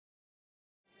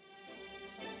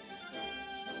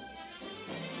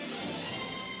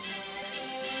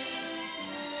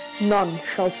None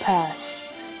shall pass.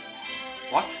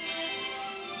 What?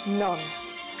 None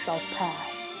shall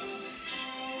pass.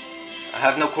 I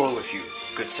have no quarrel with you,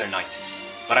 good Sir Knight,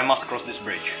 but I must cross this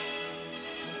bridge.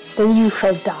 Then you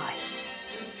shall die.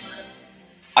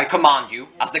 I command you,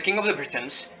 as the King of the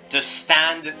Britons, to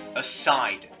stand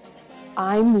aside.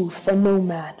 I move for no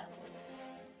man.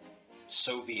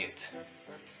 So be it.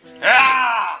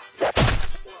 Ah!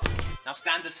 Now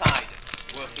stand aside,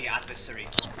 worthy adversary.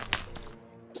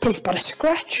 It is but a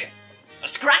scratch. A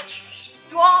scratch?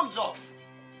 Your arms off!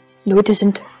 No, it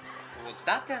isn't. What's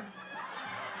that then?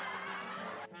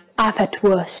 I've had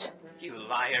worse. You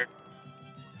liar.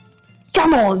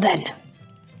 Come on then.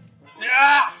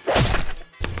 Ah!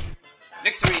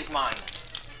 Victory is mine.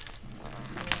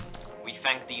 We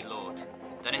thank thee, Lord.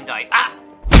 Then and die. Ah!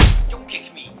 Don't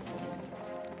kick me.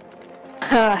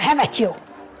 Have at you.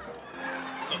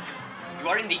 Look, you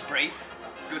are indeed brave,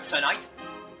 good Sir Knight,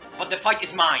 but the fight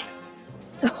is mine.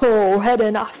 Oh, had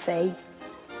enough, eh?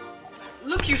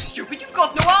 Look, you stupid, you've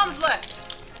got no arms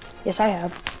left. Yes, I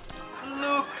have.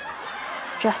 Look.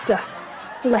 Just a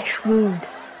flesh wound.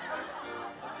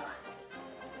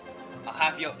 I'll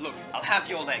have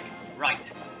your leg.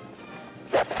 Right.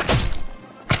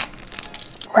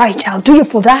 Right, I'll do you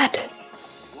for that.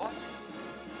 What?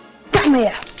 Come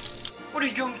here. What are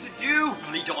you going to do?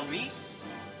 Bleed on me?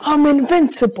 I'm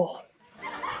invincible.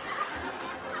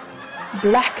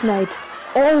 Black Knight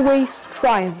always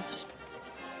triumphs.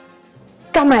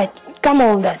 Come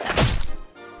on then.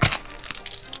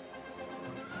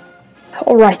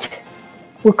 Alright,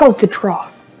 we'll go to draw.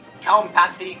 Come,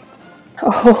 Patsy.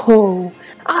 Oh,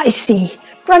 I see.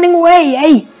 Running away,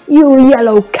 eh? You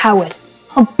yellow coward.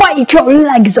 I'll bite your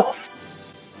legs off.